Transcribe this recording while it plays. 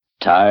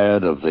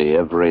Tired of the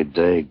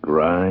everyday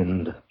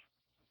grind?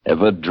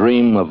 Ever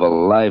dream of a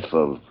life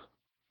of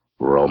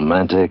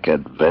romantic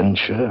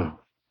adventure?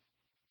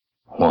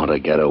 Want to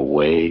get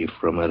away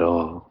from it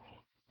all?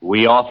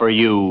 We offer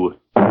you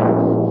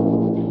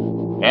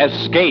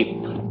Escape.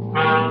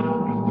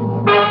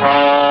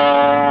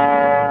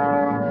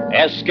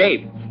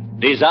 Escape,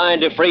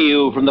 designed to free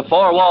you from the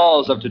four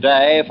walls of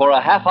today for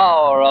a half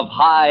hour of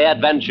high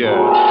adventure.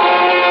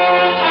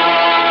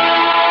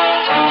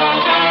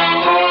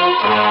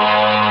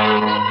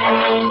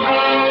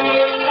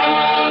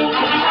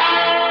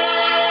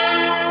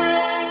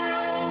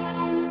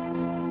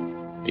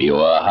 You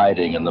are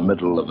hiding in the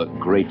middle of a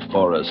great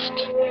forest,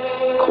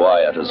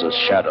 quiet as a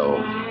shadow,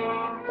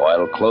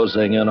 while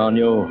closing in on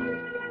you,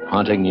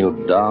 hunting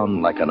you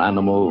down like an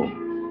animal,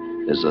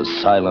 is a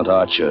silent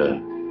archer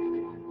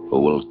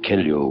who will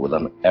kill you with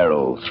an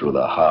arrow through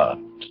the heart.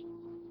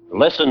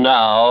 Listen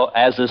now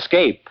as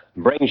Escape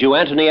brings you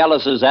Anthony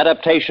Ellis's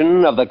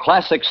adaptation of the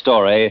classic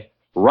story,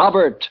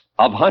 Robert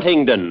of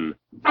Huntingdon.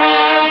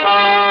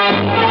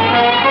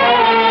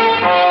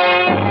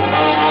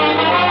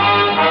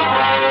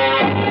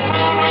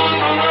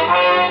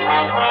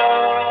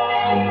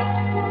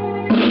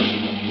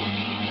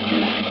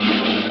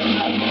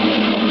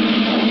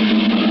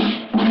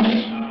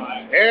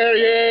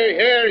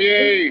 Hear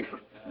ye.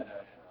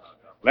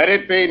 Let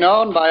it be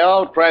known by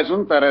all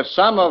present that a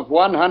sum of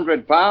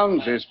 100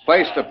 pounds is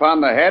placed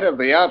upon the head of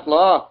the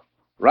outlaw,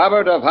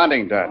 Robert of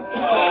Huntingdon.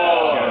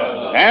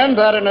 And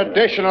that an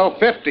additional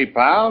 50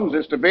 pounds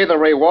is to be the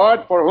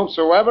reward for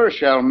whomsoever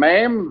shall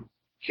maim,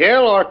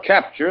 kill, or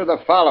capture the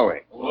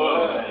following: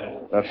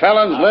 the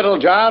felons Little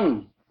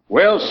John,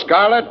 Will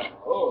Scarlet,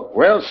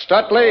 Will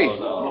Stutley,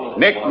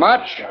 Nick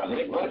Much,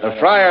 the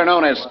friar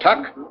known as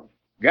Tuck,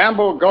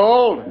 Gamble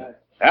Gold,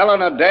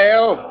 Helena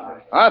Dale,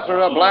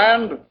 Arthur of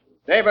Bland,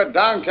 David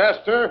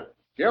Doncaster,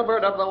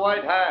 Gilbert of the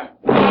White Hand.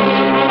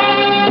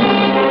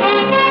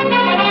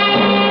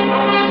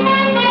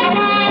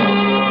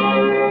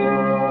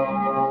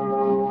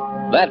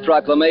 That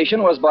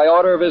proclamation was by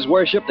order of His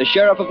Worship, the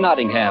Sheriff of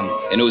Nottingham,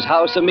 in whose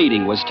house a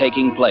meeting was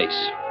taking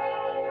place.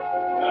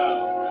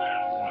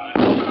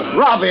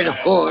 Robin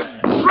Hood!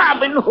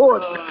 Robin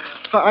Hood!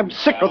 I'm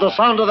sick of the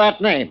sound of that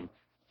name.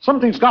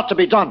 Something's got to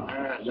be done.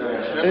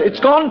 It's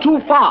gone too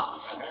far.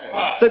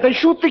 They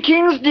shoot the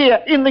king's deer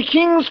in the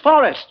king's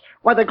forest.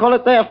 Why, they call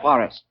it their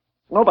forest.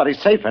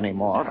 Nobody's safe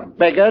anymore.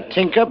 Beggar,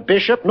 tinker,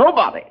 bishop,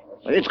 nobody.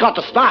 It's got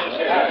to stop.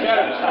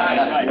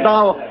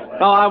 Now,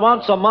 I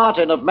want Sir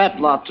Martin of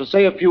Matlock to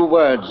say a few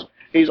words.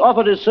 He's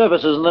offered his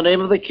services in the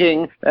name of the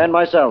king and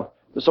myself,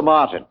 Sir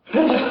Martin.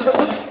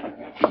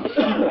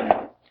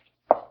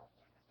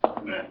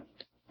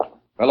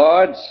 My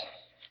lords,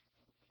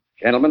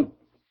 gentlemen,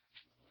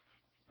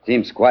 it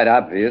seems quite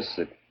obvious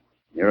that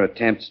your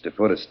attempts to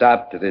put a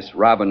stop to this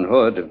Robin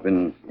Hood have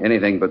been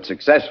anything but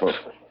successful.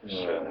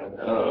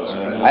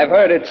 I've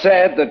heard it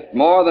said that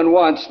more than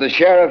once the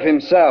sheriff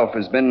himself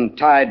has been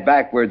tied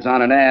backwards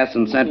on an ass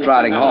and sent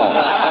trotting home.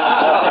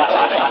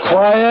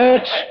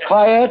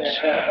 Quiet.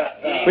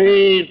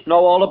 We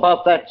know all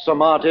about that, Sir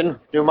Martin.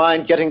 Do you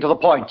mind getting to the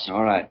point?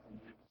 All right.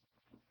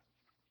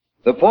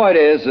 The point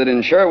is that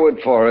in Sherwood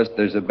Forest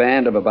there's a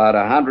band of about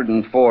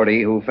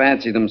 140 who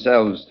fancy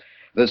themselves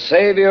the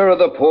savior of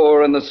the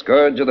poor and the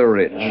scourge of the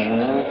rich.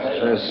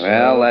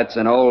 Well, that's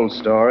an old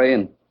story,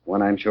 and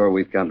one I'm sure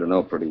we've come to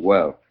know pretty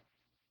well.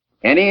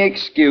 Any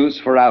excuse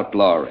for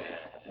outlawry.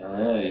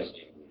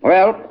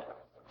 Well,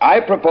 I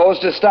propose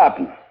to stop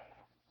them.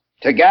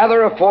 To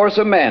gather a force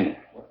of men,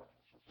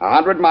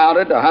 100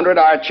 mounted, 100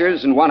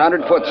 archers, and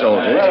 100 foot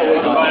soldiers,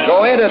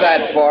 go into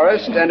that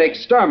forest and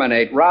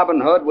exterminate Robin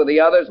Hood with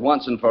the others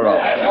once and for all.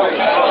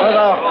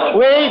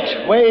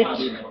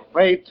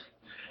 Wait.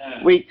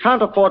 We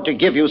can't afford to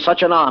give you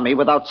such an army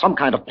without some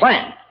kind of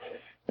plan.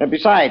 And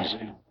besides,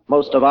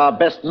 most of our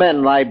best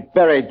men lie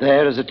buried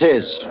there as it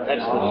is.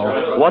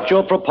 What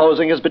you're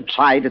proposing has been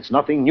tried. It's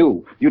nothing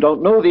new. You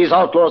don't know these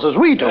outlaws as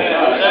we do.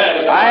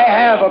 I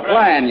have a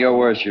plan, your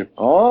worship.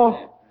 Oh?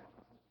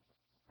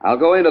 I'll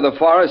go into the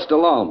forest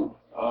alone.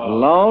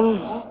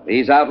 Alone?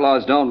 These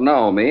outlaws don't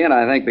know me, and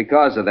I think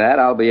because of that,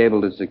 I'll be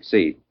able to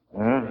succeed.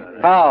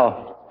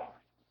 How?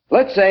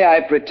 Let's say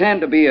I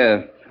pretend to be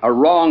a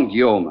wronged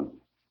yeoman.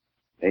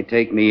 They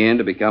take me in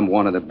to become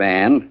one of the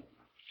band.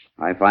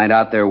 I find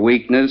out their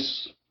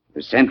weakness,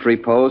 their sentry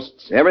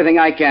posts, everything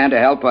I can to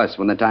help us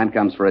when the time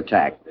comes for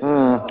attack.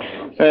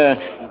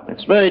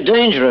 It's very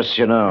dangerous,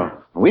 you know.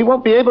 We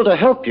won't be able to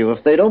help you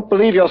if they don't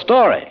believe your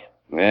story.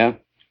 Well,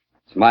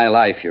 it's my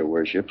life, your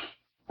worship.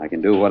 I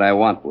can do what I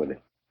want with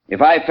it.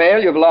 If I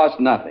fail, you've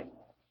lost nothing.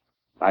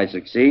 If I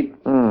succeed...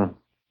 All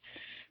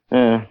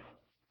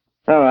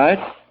right.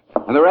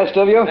 And the rest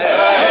of you?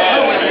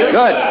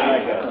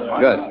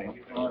 Good.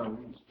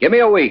 Give me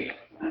a week.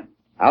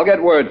 I'll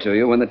get word to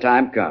you when the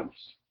time comes.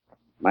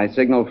 My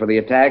signal for the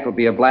attack will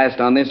be a blast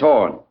on this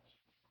horn.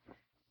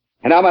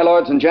 And now, my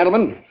lords and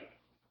gentlemen,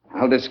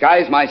 I'll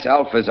disguise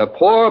myself as a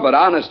poor but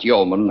honest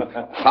yeoman,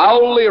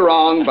 foully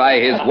wronged by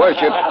his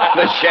worship,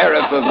 the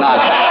Sheriff of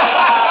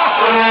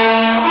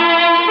Nottingham.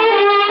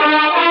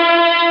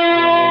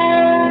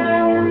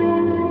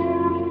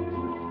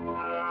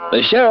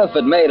 The sheriff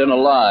had made an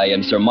ally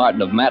in Sir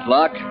Martin of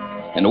Matlock,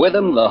 and with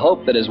him the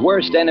hope that his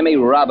worst enemy,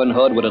 Robin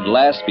Hood, would at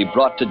last be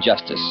brought to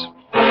justice.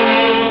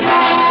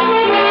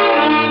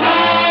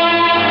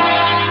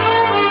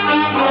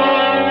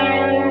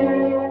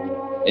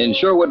 In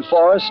Sherwood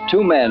Forest,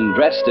 two men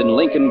dressed in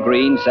Lincoln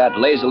green sat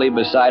lazily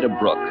beside a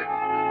brook.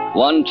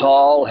 One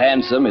tall,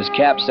 handsome, his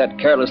cap set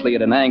carelessly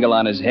at an angle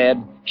on his head,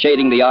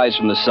 shading the eyes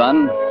from the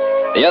sun.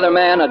 The other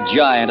man, a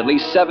giant, at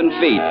least 7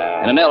 feet,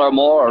 and an ell or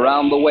more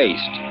around the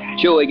waist,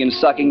 chewing and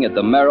sucking at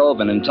the marrow of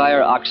an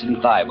entire oxen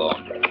thigh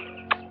bone.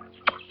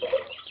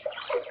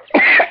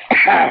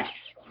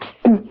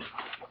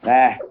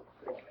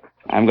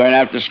 I'm going to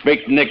have to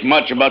speak to Nick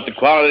Much about the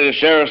quality of the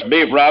sheriff's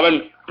beef,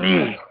 Robin.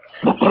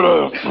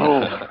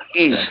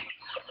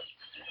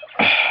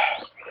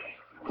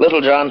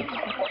 Little John.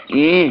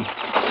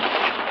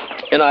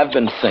 And I've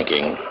been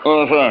thinking.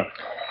 Oh, sir.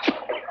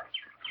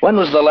 When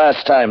was the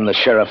last time the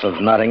sheriff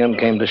of Nottingham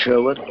came to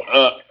Sherwood?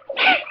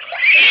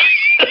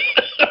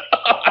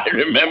 I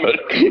remember.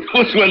 It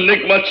was when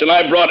Nick Much and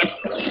I brought him.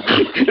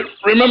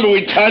 Remember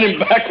we tied him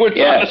backwards?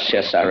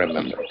 Yes, I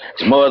remember.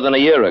 It's more than a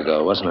year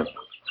ago, wasn't it?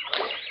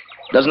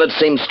 Doesn't it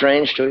seem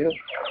strange to you?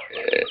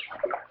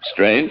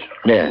 Strange?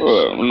 Yes.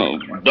 Well, no,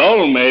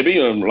 dull, maybe.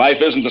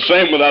 Life isn't the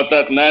same without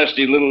that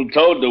nasty little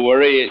toad to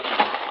worry.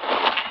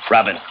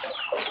 Robin,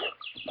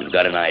 you've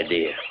got an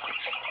idea.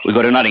 We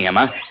go to Nottingham,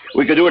 huh?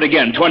 We could do it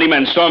again. 20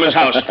 men storm his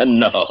house.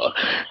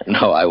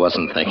 No, I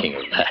wasn't thinking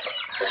of that.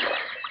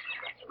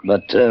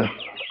 But,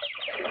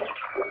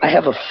 I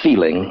have a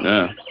feeling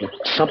that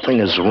something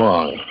is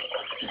wrong.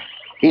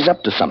 He's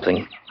up to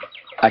something.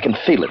 I can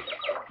feel it.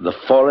 The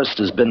forest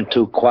has been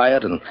too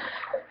quiet, and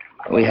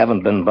we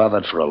haven't been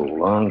bothered for a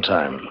long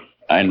time.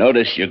 I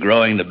notice you're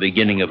growing the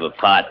beginning of a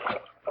pot.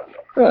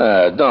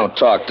 Don't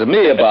talk to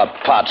me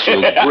about pots,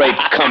 you great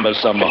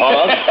cumbersome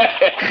hog.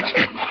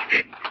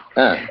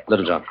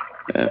 Little John.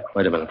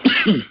 Wait a minute.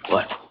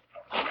 What?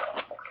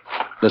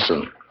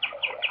 Listen.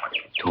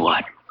 To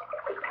what?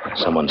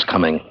 Someone's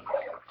coming.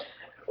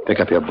 Pick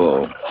up your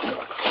bow.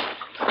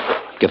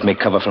 Give me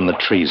cover from the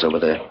trees over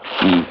there.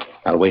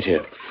 I'll wait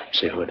here.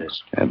 See who it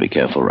is. Be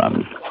careful,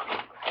 Robin.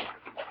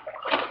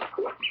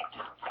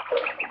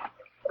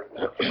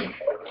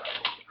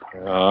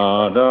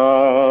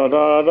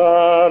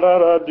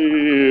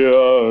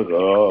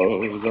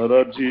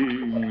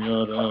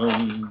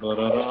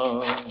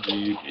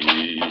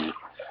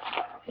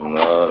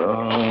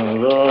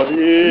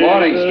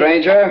 Morning,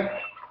 stranger.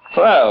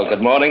 Well,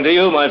 good morning to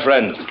you, my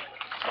friend.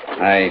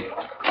 I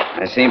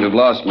seem to have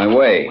lost my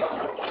way.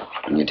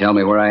 Can you tell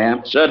me where I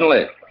am?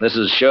 Certainly. This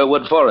is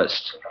Sherwood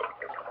Forest.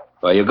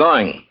 Where are you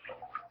going?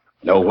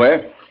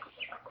 Nowhere.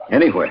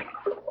 Anywhere.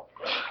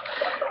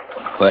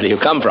 Where do you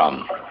come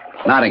from?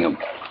 Nottingham.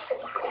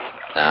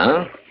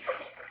 Huh?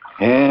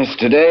 Yes,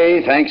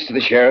 today, thanks to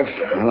the sheriff,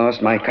 I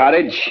lost my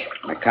cottage,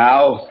 my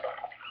cow,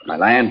 my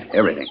land,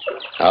 everything.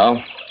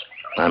 Oh?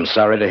 I'm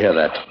sorry to hear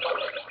that.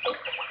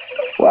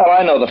 Well,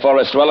 I know the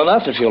forest well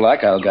enough. If you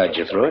like, I'll guide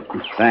you through it.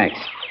 Thanks.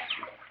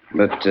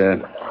 But,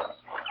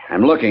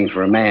 I'm looking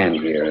for a man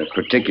here, a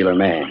particular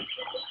man.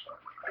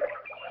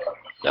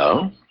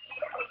 No?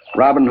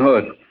 Robin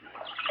Hood.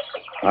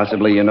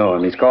 Possibly you know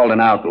him. He's called an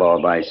outlaw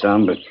by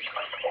some, but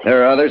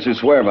there are others who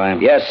swear by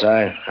him. Yes,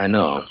 I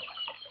know.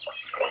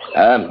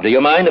 Do you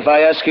mind if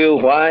I ask you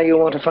why you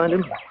want to find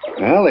him?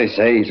 Well, they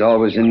say he's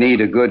always in need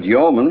of good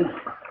yeomen.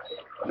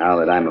 Now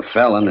that I'm a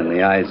felon in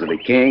the eyes of the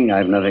king,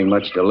 I've nothing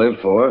much to live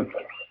for,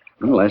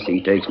 unless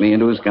he takes me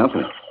into his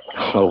company.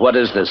 Well, what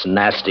is this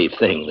nasty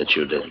thing that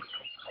you did?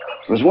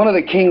 It was one of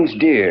the king's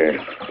deer.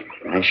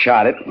 I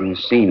shot it and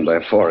was seen by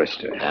a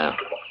forester. Yeah.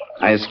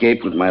 I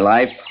escaped with my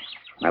life,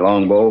 my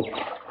longbow,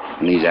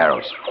 and these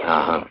arrows.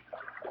 Uh-huh.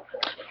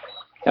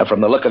 Now,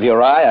 from the look of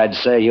your eye, I'd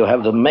say you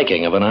have the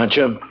making of an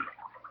archer.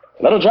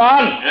 Little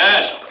John?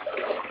 Yes?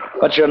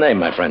 What's your name,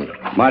 my friend?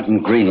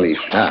 Martin Greenleaf.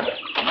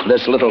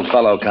 This little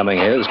fellow coming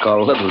here is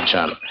called Little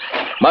John.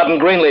 Martin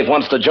Greenleaf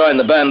wants to join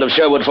the band of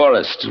Sherwood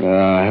Forest.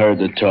 I heard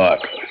the talk.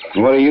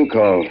 What are you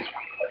called?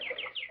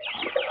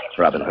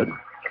 Robin Hood.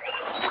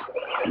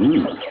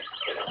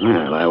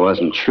 Well, I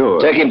wasn't sure.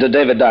 Take him to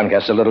David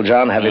Doncaster, Little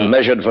John. Have him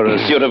measured for a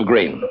suit of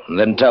green. And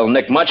then tell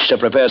Nick Much to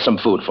prepare some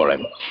food for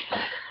him.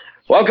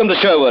 Welcome to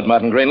Sherwood,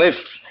 Martin Greenleaf.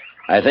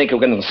 I think you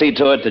can see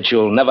to it that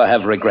you'll never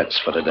have regrets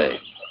for today.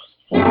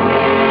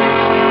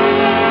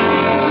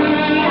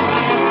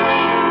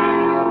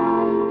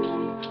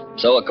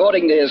 So,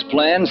 according to his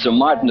plan, Sir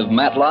Martin of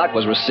Matlock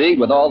was received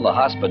with all the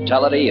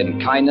hospitality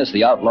and kindness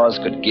the outlaws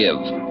could give.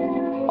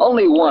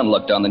 Only one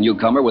looked on the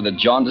newcomer with a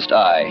jaundiced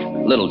eye,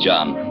 Little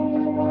John.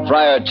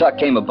 Friar Tuck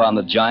came upon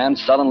the giant,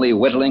 sullenly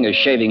whittling a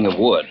shaving of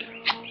wood.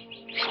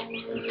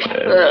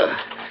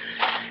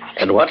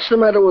 And what's the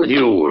matter with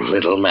you,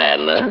 little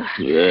man, huh?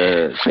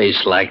 Yes.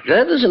 Face like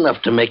that is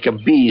enough to make a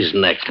bee's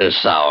nectar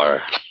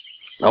sour.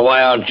 Now,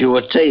 why aren't you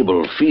at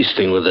table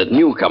feasting with that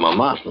newcomer,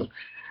 Martin?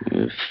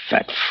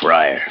 Fat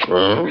friar.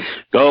 Huh?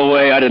 Go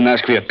away. I didn't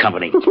ask for your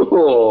company.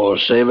 Oh,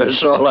 save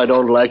us all. I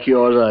don't like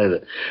yours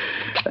either.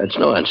 That's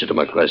no answer to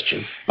my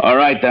question. All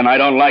right, then. I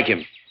don't like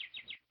him.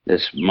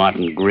 This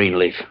Martin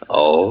Greenleaf.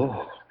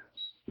 Oh?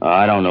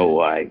 I don't know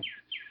why.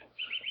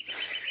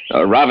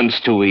 Robin's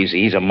too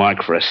easy. He's a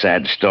mark for a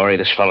sad story.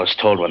 This fellow's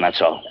told one,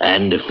 that's all.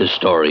 And if the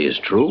story is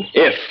true?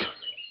 If.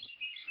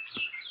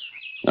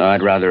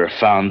 I'd rather have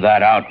found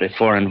that out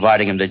before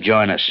inviting him to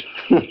join us.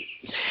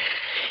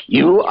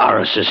 You are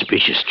a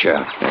suspicious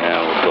chap.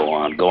 Yeah,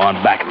 well, go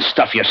on back and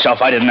stuff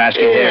yourself. I didn't ask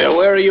you here.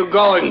 Where are you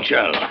going,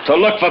 Charles? To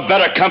look for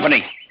better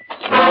company.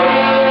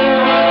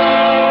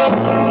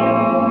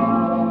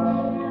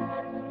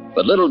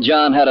 But Little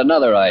John had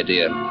another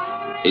idea.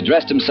 He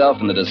dressed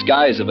himself in the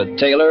disguise of a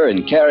tailor,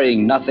 and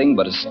carrying nothing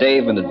but a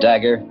stave and a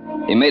dagger,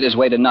 he made his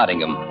way to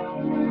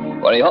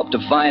Nottingham, where he hoped to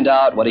find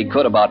out what he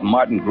could about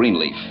Martin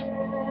Greenleaf.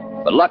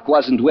 But luck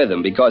wasn't with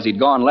him, because he'd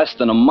gone less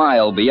than a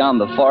mile beyond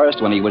the forest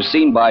when he was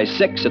seen by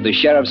 6 of the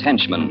sheriff's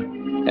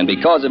henchmen. And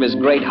because of his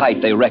great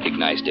height, they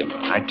recognized him.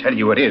 I tell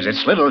you it is.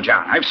 It's Little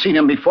John. I've seen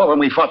him before when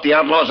we fought the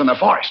outlaws in the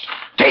forest.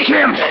 Take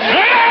him!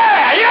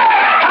 I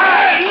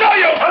know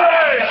you!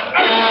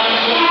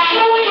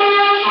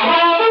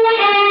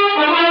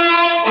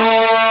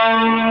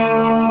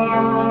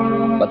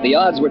 But the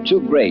odds were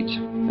too great,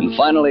 and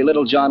finally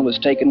Little John was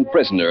taken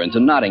prisoner into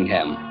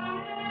Nottingham,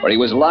 where he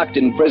was locked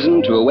in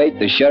prison to await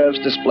the sheriff's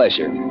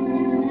displeasure.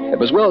 It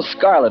was Will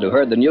Scarlet who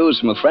heard the news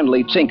from a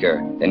friendly tinker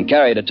and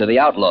carried it to the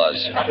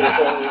outlaws.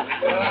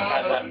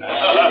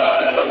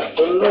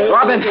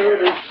 Robin!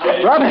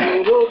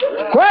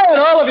 Quiet,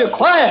 all of you,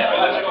 quiet!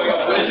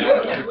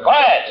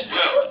 Quiet!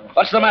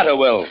 What's the matter,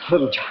 Will?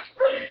 Little John.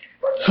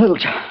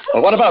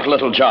 Well, what about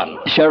Little John?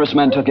 The sheriff's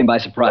men took him by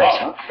surprise.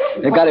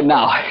 They've got him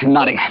now, in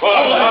Nottingham.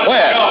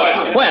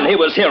 Where? When? He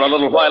was here a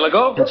little while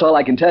ago. That's all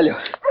I can tell you.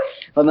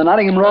 On the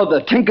Nottingham Road,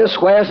 the tinker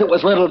swears it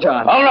was Little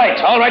John. All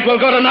right, we'll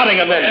go to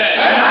Nottingham then.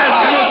 And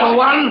I'll tell you for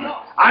one,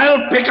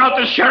 I'll pick out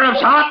the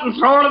sheriff's heart and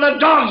throw it to the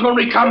dogs when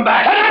we come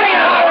back.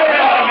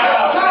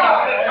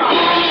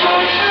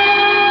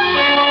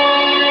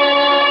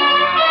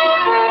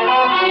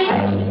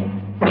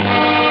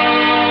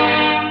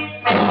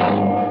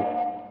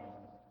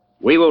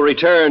 We will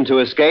return to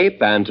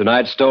Escape and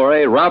tonight's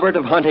story, Robert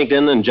of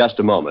Huntingdon, in just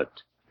a moment.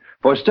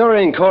 For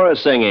stirring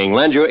chorus singing,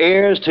 lend your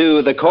ears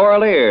to the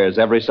Choral Ears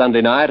every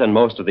Sunday night on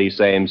most of these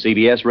same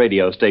CBS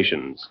radio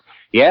stations.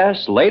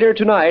 Yes, later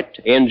tonight,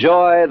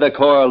 enjoy the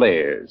Choral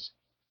Ears.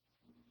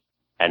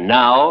 And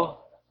now,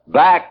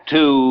 back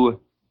to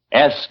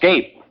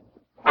Escape.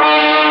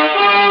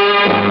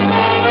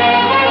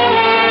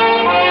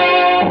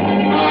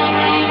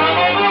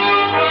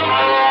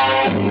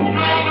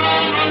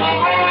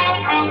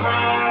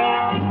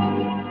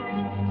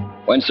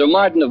 When Sir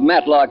Martin of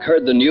Matlock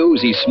heard the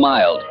news, he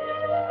smiled.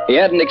 He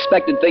hadn't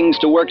expected things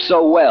to work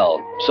so well,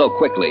 so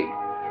quickly.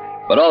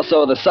 But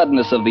also the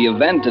suddenness of the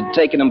event had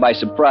taken him by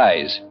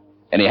surprise,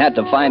 and he had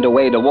to find a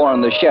way to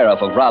warn the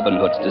sheriff of Robin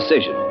Hood's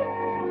decision.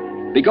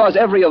 Because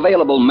every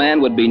available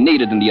man would be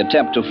needed in the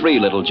attempt to free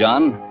Little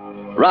John,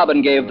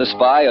 Robin gave the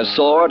spy a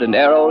sword and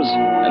arrows,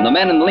 and the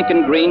men in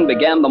Lincoln Green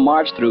began the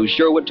march through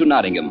Sherwood to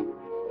Nottingham.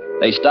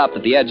 They stopped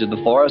at the edge of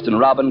the forest, and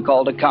Robin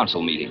called a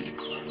council meeting.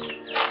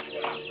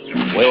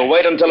 We'll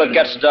wait until it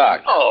gets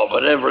dark. Oh,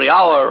 but every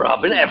hour,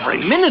 Robin, every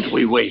minute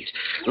we wait,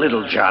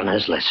 Little John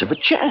has less of a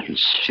chance.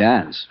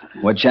 Chance?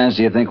 What chance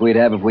do you think we'd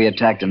have if we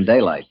attacked in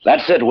daylight?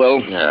 That's it, Will.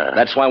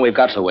 That's why we've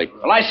got to wait.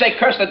 Well, I say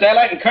curse the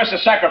daylight and curse the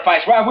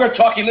sacrifice. While we're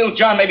talking, Little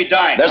John may be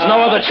dying. There's no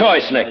other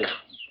choice, Nick.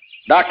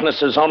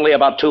 Darkness is only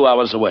about 2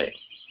 hours away.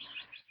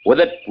 With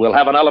it, we'll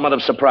have an element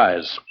of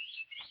surprise.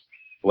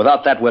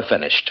 Without that, we're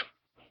finished.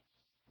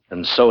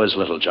 And so is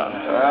Little John.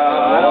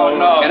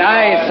 Can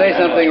I say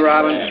something,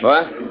 Robin?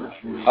 What?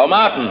 Oh,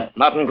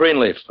 Martin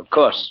Greenleaf, of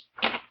course.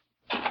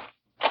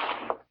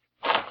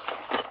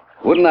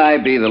 Wouldn't I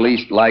be the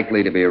least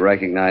likely to be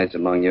recognized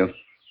among you?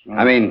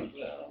 I mean,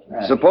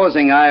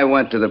 supposing I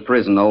went to the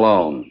prison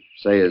alone,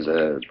 say as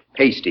a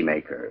pasty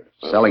maker,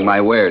 selling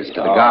my wares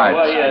to the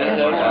guards.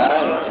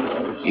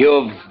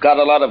 You've got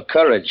a lot of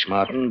courage,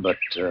 Martin, but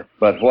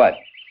what?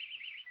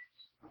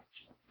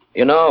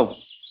 You know,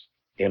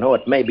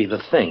 it may be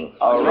the thing.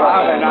 Oh,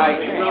 Robin,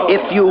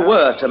 If you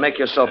were to make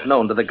yourself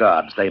known to the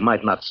guards, they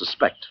might not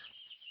suspect.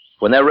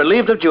 When they're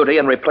relieved of duty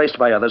and replaced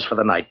by others for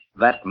the night,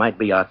 that might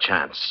be our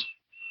chance.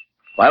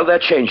 While they're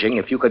changing,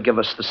 if you could give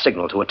us the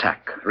signal to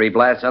attack. 3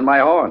 blasts on my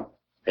horn.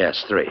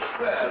 Yes, 3.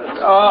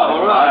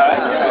 Oh,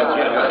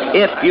 right.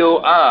 If you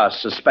are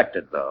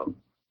suspected, though,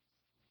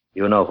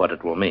 you know what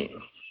it will mean.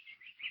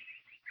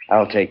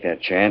 I'll take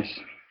that chance.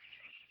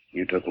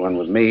 You took one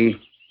with me,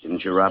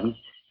 didn't you, Robin?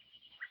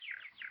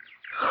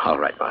 All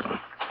right, Martin.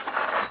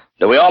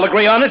 Do we all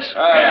agree on it?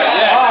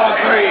 All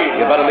agree.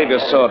 You better leave your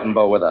sword and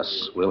bow with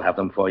us. We'll have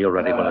them for you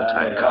ready when the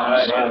time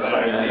comes.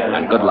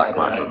 And good luck,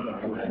 Martin.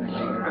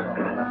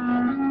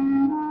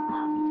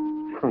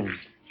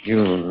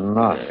 You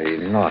naughty,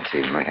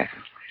 naughty man.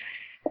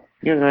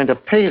 You're going to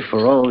pay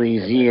for all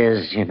these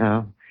years, you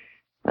know.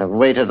 I've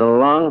waited a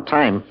long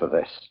time for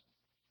this.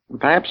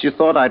 Perhaps you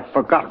thought I'd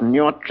forgotten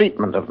your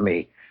treatment of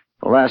me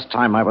the last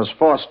time I was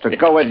forced to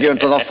go with you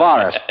into the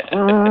forest.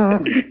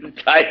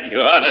 Thank you,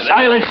 honest.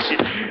 Silence!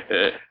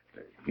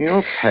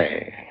 You'll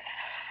pay.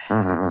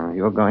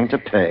 You're going to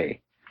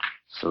pay.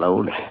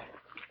 Slowly.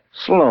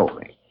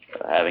 Slowly.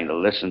 Having to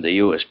listen to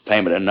you is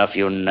payment enough,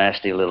 you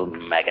nasty little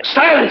maggot.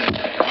 Silence!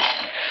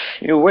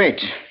 You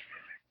wait.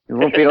 You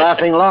won't be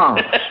laughing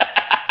long.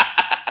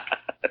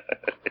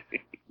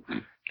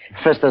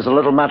 First, there's a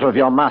little matter of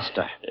your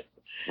master,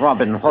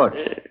 Robin Hood.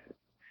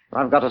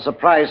 I've got a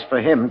surprise for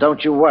him,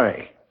 don't you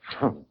worry.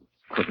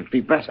 Couldn't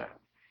be better.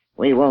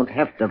 We won't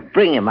have to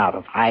bring him out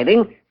of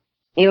hiding.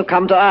 He'll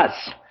come to us.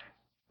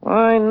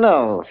 I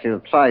know if he'll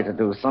try to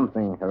do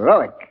something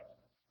heroic.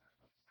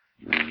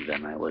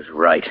 Then I was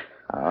right.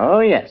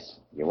 Oh, yes,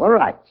 you were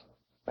right.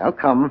 They'll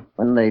come.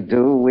 When they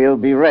do, we'll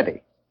be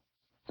ready.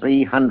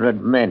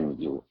 300 men,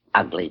 you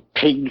ugly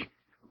pig.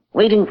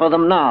 Waiting for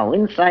them now,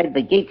 inside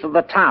the gates of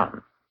the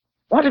town.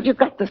 What have you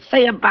got to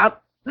say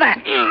about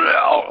that?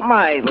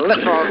 My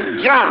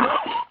little John.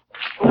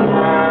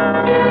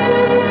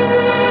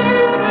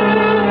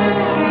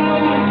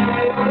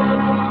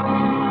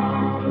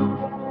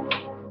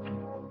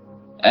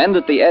 And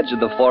at the edge of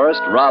the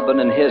forest, Robin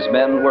and his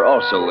men were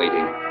also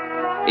waiting.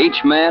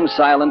 Each man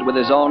silent with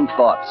his own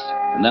thoughts,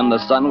 and then the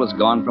sun was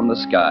gone from the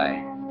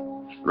sky.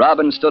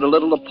 Robin stood a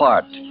little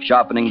apart,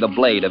 sharpening the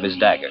blade of his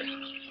dagger.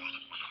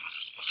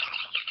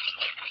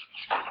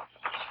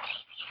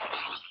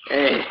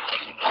 Hey,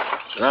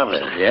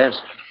 Robin,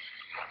 yes?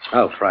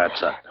 Oh, Friar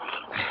Tuck.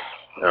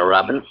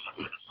 Robin,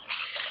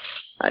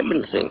 I've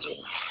been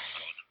thinking.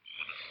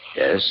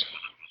 Yes,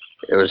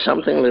 there was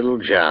something little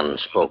John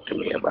spoke to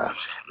me about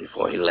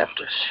before he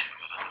left us.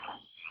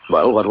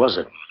 Well, what was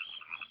it?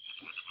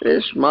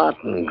 This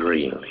Martin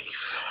Greenleaf.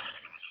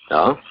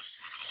 Oh?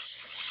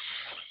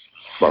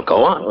 Well,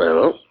 go on.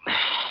 Well,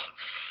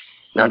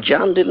 now,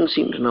 John didn't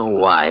seem to know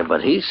why,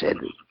 but he said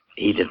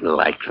he didn't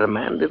like the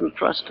man didn't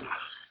trust him.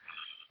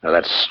 Now,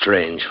 that's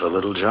strange for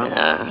little John.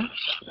 Yeah.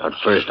 At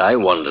first, I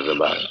wondered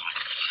about it.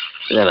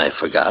 Then I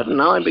forgot, and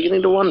now I'm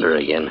beginning to wonder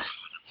again.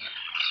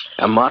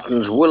 Now,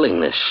 Martin's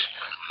willingness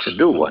to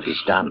do what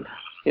he's done.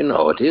 You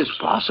know, it is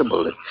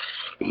possible that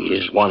he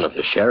is one of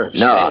the sheriffs.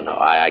 No,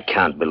 I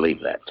can't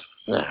believe that.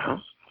 Uh-huh.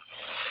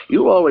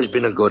 You've always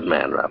been a good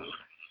man, Robin.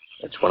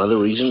 That's one of the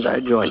reasons I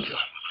joined you.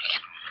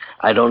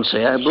 I don't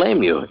say I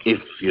blame you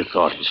if you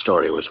thought his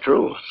story was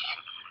true.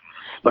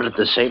 But at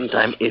the same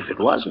time, if it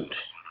wasn't.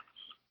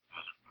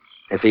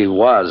 If he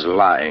was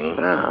lying,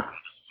 Ah,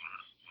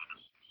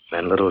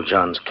 then little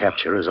John's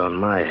capture is on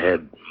my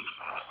head.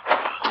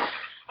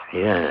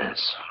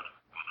 Yes.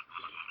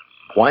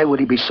 Why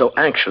would he be so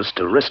anxious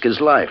to risk his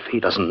life?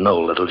 He doesn't know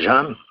little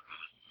John.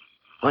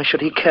 Why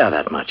should he care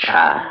that much?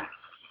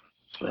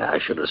 I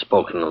should have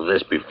spoken of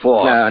this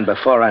before. And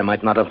before I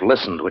might not have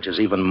listened, which is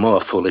even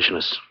more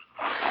foolishness.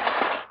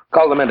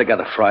 Call the men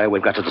together, Friar.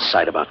 We've got to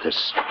decide about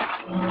this.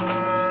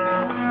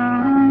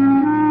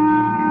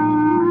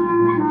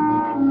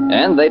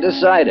 And they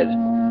decided.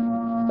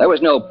 There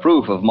was no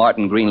proof of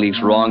Martin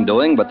Greenleaf's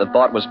wrongdoing, but the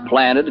thought was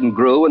planted and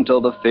grew until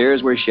the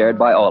fears were shared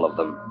by all of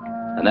them.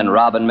 And then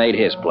Robin made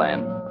his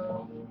plan.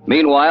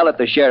 Meanwhile, at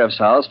the sheriff's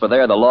house, for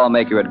there the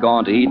lawmaker had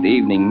gone to eat the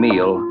evening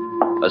meal,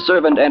 a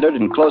servant entered,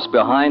 and close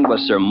behind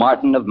was Sir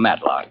Martin of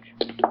Matlock.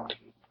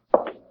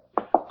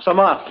 Sir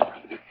Martin,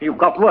 you've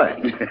got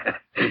word.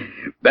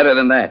 Better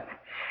than that.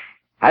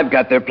 I've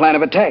got their plan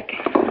of attack.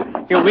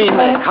 You mean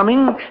they're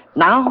coming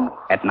now?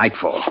 At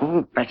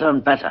nightfall. Better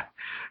and better.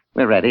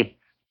 We're ready.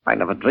 I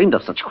never dreamed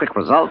of such quick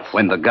results.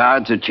 When the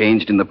guards are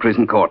changed in the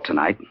prison court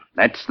tonight,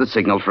 that's the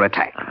signal for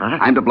attack. Uh-huh.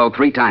 I'm to blow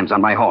 3 times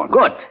on my horn.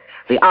 Good.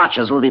 The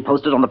archers will be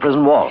posted on the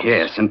prison wall.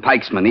 Yes, and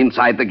pikesmen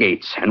inside the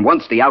gates. And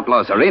once the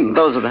outlaws are in,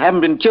 Those that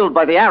haven't been killed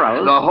by the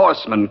arrows. the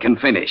horsemen can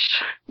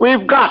finish.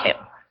 We've got him.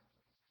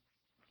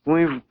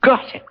 We've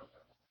got him.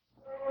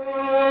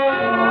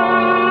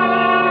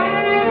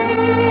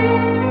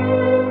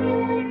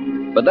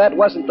 But that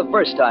wasn't the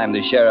first time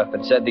the sheriff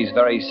had said these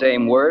very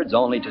same words,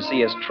 only to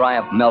see his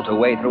triumph melt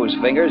away through his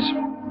fingers.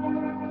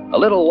 A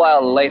little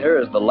while later,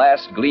 as the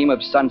last gleam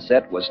of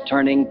sunset was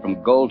turning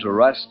from gold to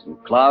rust and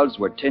clouds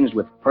were tinged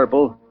with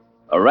purple,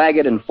 a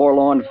ragged and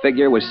forlorn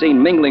figure was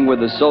seen mingling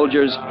with the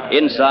soldiers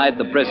inside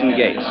the prison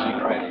gates.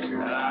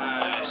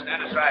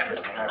 Stand aside.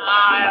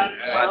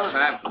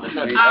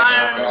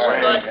 Arms,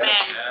 good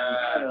men.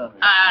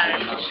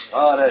 Arms.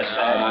 Oh,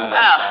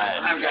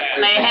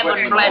 may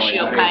heaven bless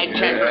you, kind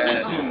gentlemen.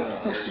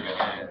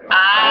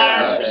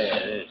 Arms.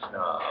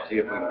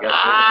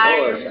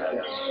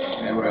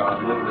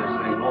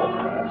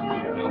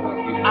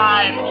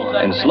 Arms.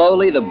 And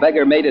slowly the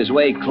beggar made his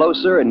way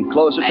closer and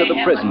closer to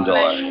the prison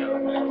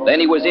door. Then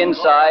he was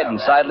inside and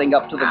sidling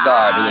up to the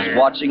guard who was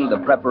watching the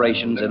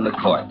preparations in the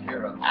court.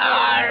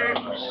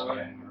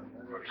 Arms.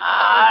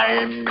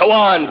 Arms. Go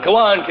on,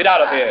 get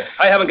out of here.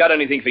 I haven't got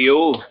anything for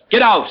you.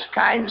 Get out.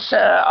 Kind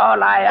sir,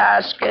 all I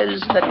ask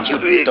is that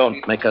you...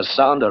 Don't make a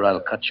sound or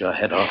I'll cut your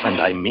head off, and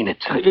I mean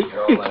it.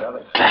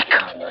 Back.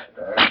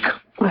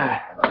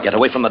 Get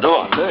away from the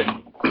door.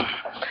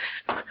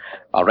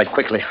 All right,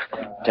 quickly.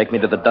 Take me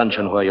to the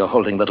dungeon where you're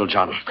holding little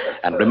John.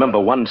 And remember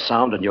one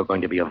sound and you're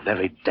going to be a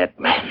very dead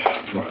man.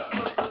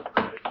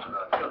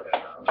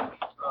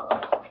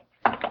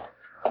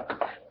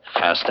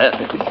 Faster.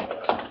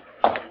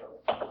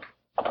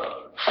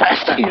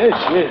 Faster. Yes.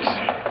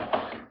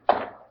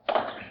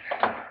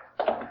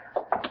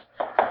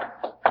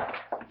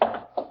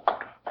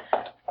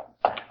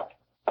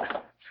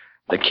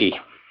 The key.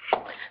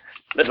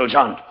 Little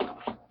John.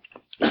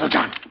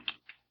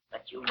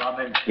 That you,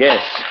 Robin?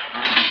 Yes.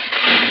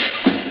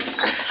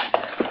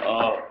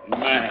 Oh,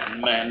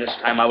 man, this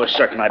time I was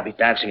certain I'd be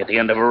dancing at the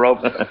end of a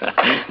rope.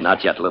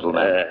 Not yet, little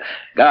man.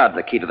 Guard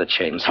the key to the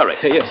chains. Hurry.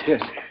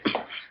 Yes.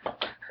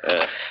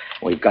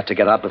 We've got to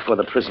get out before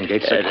the prison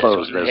gates are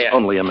closed. There's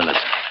only a minute.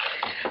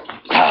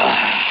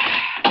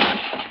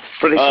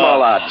 Pretty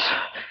small odds.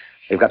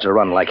 We've got to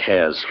run like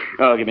hares.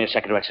 Oh, give me a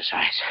second to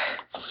exercise.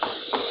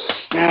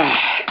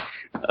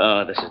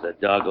 Oh, this is the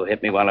dog who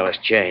hit me while I was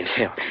chained.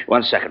 Here,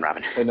 1 second,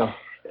 Robin. No.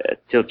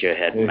 Tilt your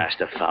head,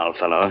 Master Foul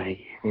Fellow.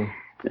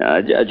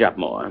 Drop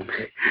more.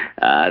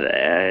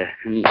 There.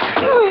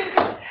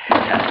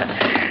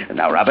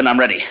 Now, Robin, I'm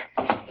ready.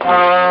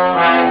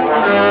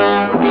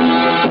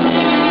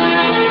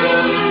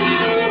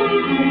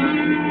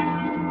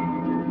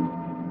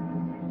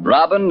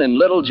 Robin and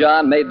Little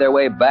John made their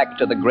way back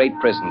to the great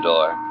prison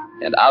door,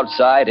 and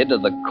outside into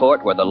the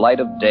court where the light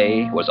of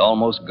day was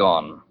almost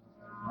gone.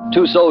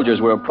 2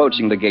 soldiers were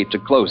approaching the gate to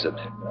close it,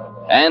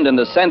 and in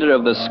the center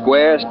of the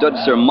square stood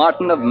Sir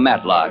Martin of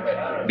Matlock,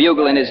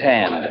 bugle in his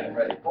hand.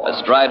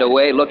 Astride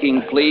away,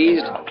 looking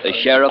pleased, the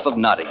Sheriff of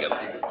Nottingham.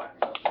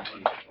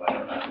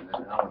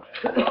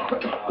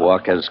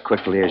 Walk as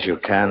quickly as you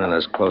can and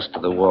as close to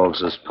the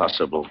walls as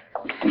possible.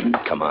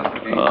 Come on.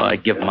 Oh,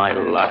 I'd give my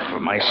lot for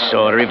my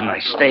sword or even my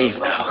stave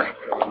now.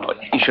 Oh,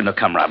 you shouldn't have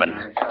come, Robin.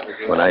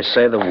 When I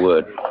say the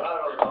word,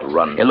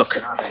 run. Here, look.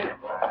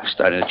 We're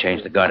starting to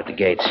change the guard at the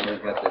gates.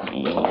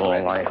 All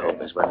I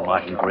hope is when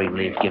Martin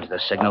Greenleaf gives the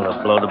signal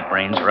to blow the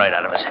brains right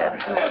out of his head.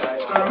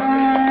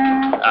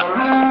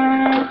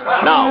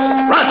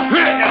 Now, run!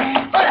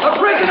 A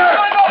prisoner!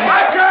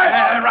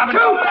 Robin!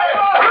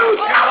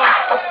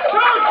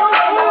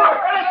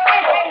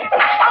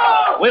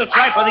 We'll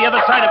try for the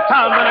other side of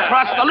town, then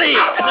across the lea,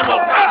 and then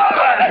we'll...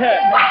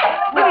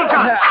 Little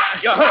John,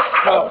 you're hurt.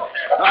 No,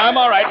 I'm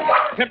all right.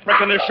 Hip prick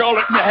in the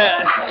shoulder.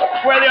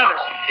 Where are the others?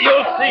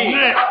 You'll see.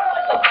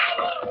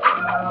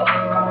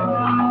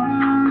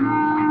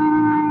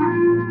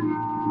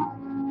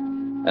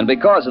 And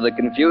because of the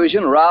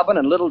confusion, Robin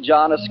and Little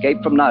John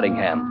escaped from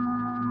Nottingham.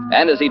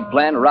 And as he'd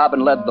planned,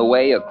 Robin led the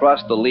way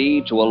across the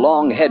lea to a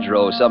long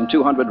hedgerow some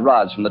 200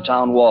 rods from the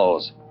town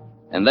walls.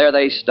 And there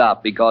they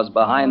stopped because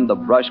behind the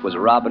brush was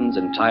Robin's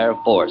entire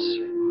force.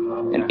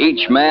 And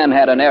each man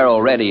had an arrow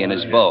ready in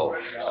his bow.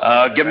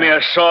 Give me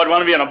a sword,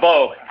 one of you, and a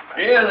bow.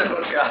 Here,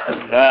 Little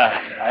John.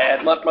 I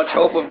had not much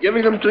hope of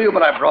giving them to you,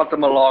 but I brought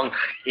them along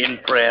in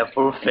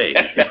prayerful faith.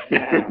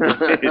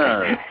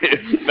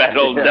 Fat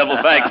old devil,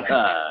 thanks.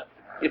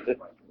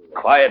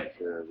 Quiet.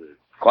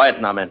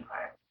 Quiet now, men.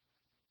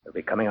 They'll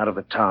be coming out of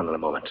the town in a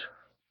moment.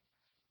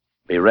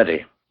 Be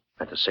ready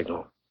at the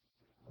signal.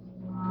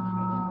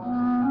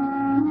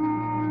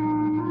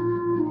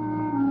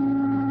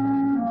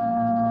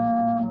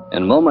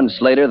 And moments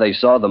later, they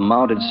saw the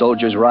mounted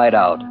soldiers ride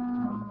out.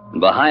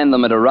 And behind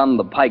them had run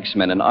the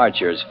pikesmen and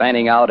archers,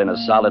 fanning out in a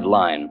solid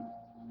line.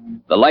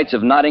 The lights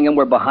of Nottingham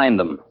were behind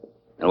them,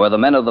 and where the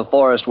men of the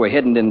forest were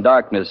hidden in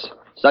darkness,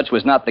 such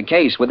was not the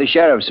case with the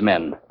sheriff's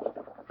men.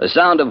 The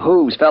sound of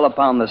hooves fell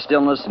upon the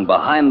stillness, and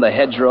behind the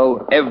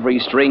hedgerow, every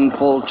string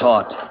pulled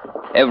taut,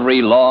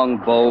 every long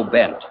bow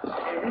bent.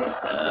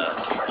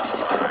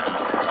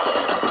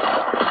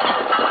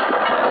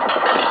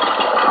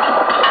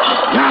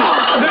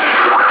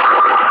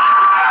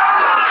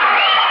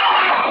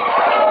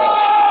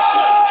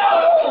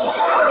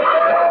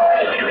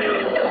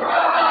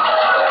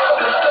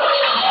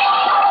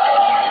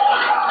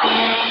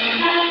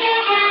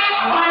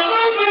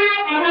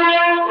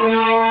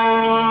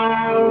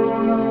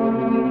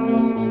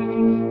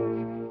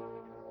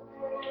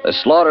 The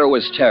slaughter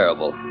was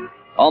terrible.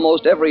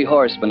 Almost every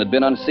horseman had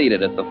been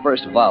unseated at the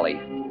first volley,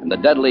 and the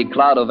deadly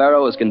cloud of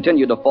arrows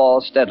continued to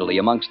fall steadily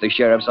amongst the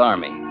sheriff's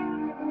army.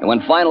 And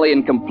when finally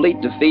in complete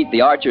defeat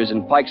the archers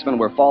and pikesmen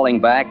were falling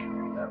back,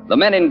 the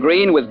men in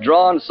green with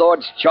drawn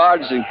swords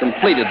charged and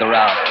completed the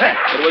rout.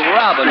 It was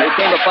Robin who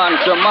came upon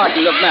Sir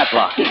Martin of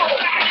Matlock.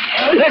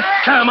 This,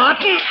 Sir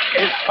Martin,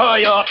 is for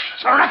your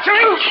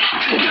treachery.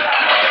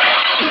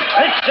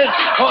 This is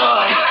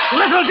for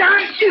Little John.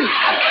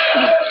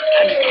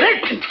 And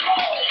this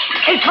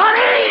is for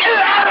me.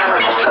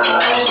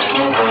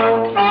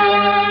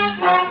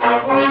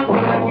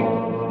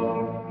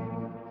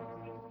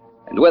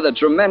 And with a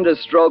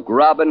tremendous stroke,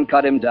 Robin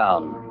cut him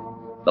down.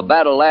 The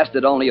battle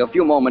lasted only a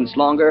few moments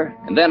longer,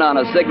 and then on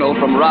a signal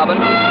from Robin,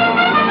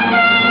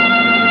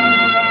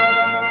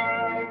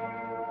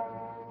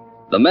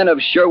 the men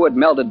of Sherwood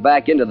melted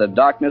back into the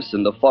darkness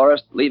and the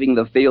forest, leaving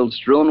the field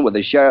strewn with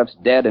the sheriff's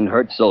dead and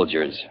hurt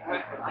soldiers.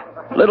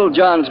 Little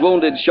John's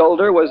wounded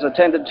shoulder was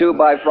attended to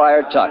by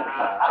Friar Tuck,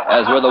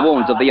 as were the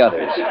wounds of the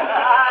others.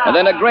 And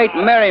then a great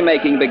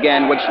merrymaking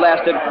began, which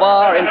lasted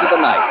far into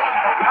the night.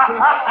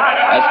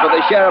 As for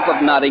the sheriff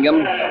of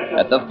Nottingham,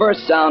 at the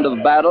first sound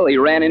of battle, he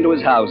ran into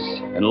his house,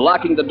 and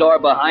locking the door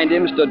behind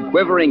him, stood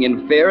quivering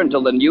in fear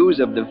until the news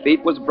of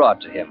defeat was brought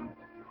to him.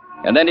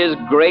 And then his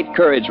great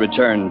courage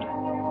returned,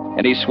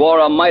 and he swore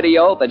a mighty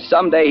oath that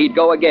someday he'd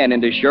go again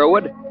into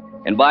Sherwood,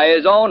 and by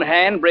his own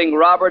hand bring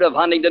Robert of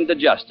Huntingdon to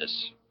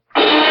justice.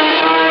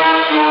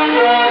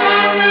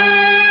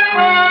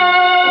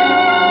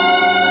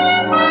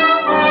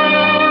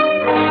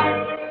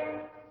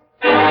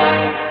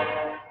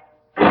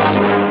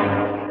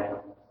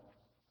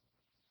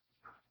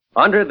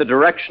 Under the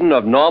direction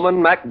of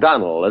Norman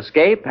MacDonald,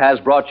 Escape has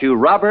brought you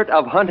Robert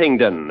of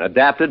Huntingdon,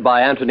 adapted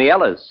by Anthony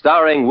Ellis,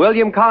 starring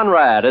William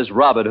Conrad as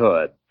Robin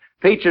Hood.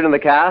 Featured in the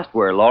cast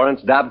were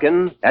Lawrence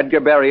Dobkin, Edgar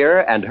Barrier,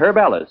 and Herb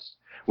Ellis,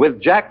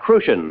 with Jack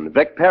Crucian,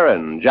 Vic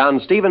Perrin, John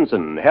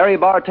Stevenson, Harry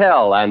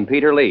Bartell, and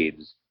Peter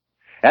Leeds.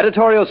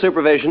 Editorial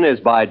supervision is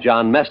by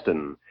John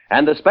Meston,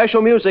 and the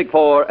special music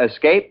for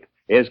Escape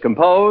is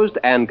composed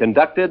and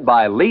conducted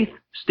by Leith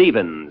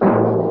Stevens.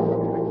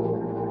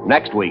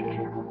 Next week.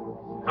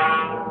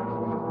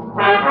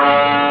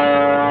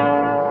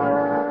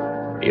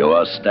 You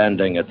are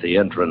standing at the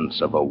entrance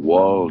of a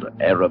walled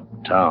Arab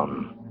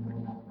town,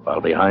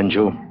 while behind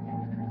you,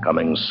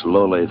 coming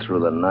slowly through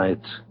the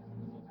night,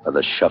 are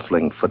the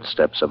shuffling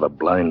footsteps of a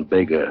blind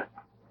beggar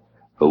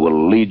who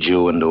will lead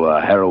you into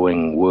a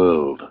harrowing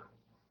world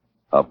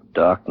of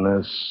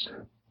darkness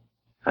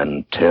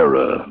and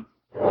terror.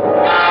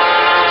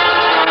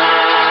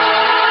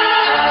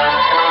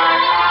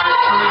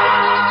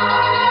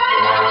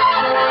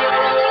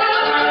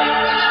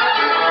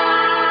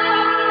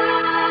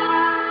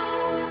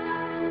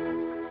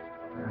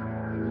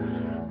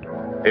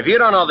 If you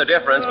don't know the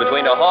difference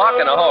between a hawk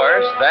and a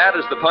horse, that,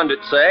 as the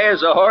pundits say,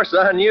 is a horse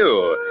on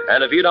you.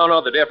 And if you don't know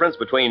the difference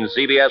between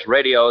CBS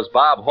Radio's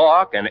Bob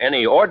Hawke and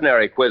any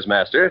ordinary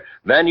quizmaster,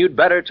 then you'd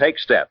better take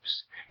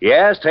steps.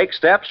 Yes, take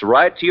steps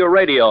right to your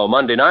radio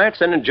Monday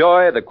nights and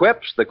enjoy the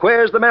quips, the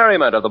quiz, the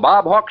merriment of the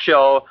Bob Hawke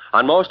Show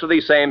on most of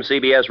these same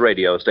CBS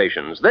radio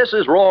stations. This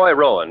is Roy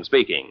Rowan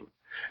speaking.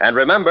 And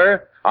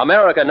remember,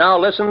 America now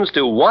listens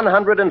to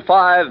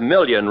 105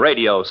 million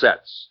radio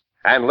sets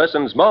and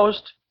listens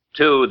most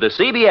to the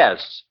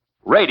CBS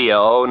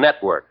Radio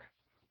Network.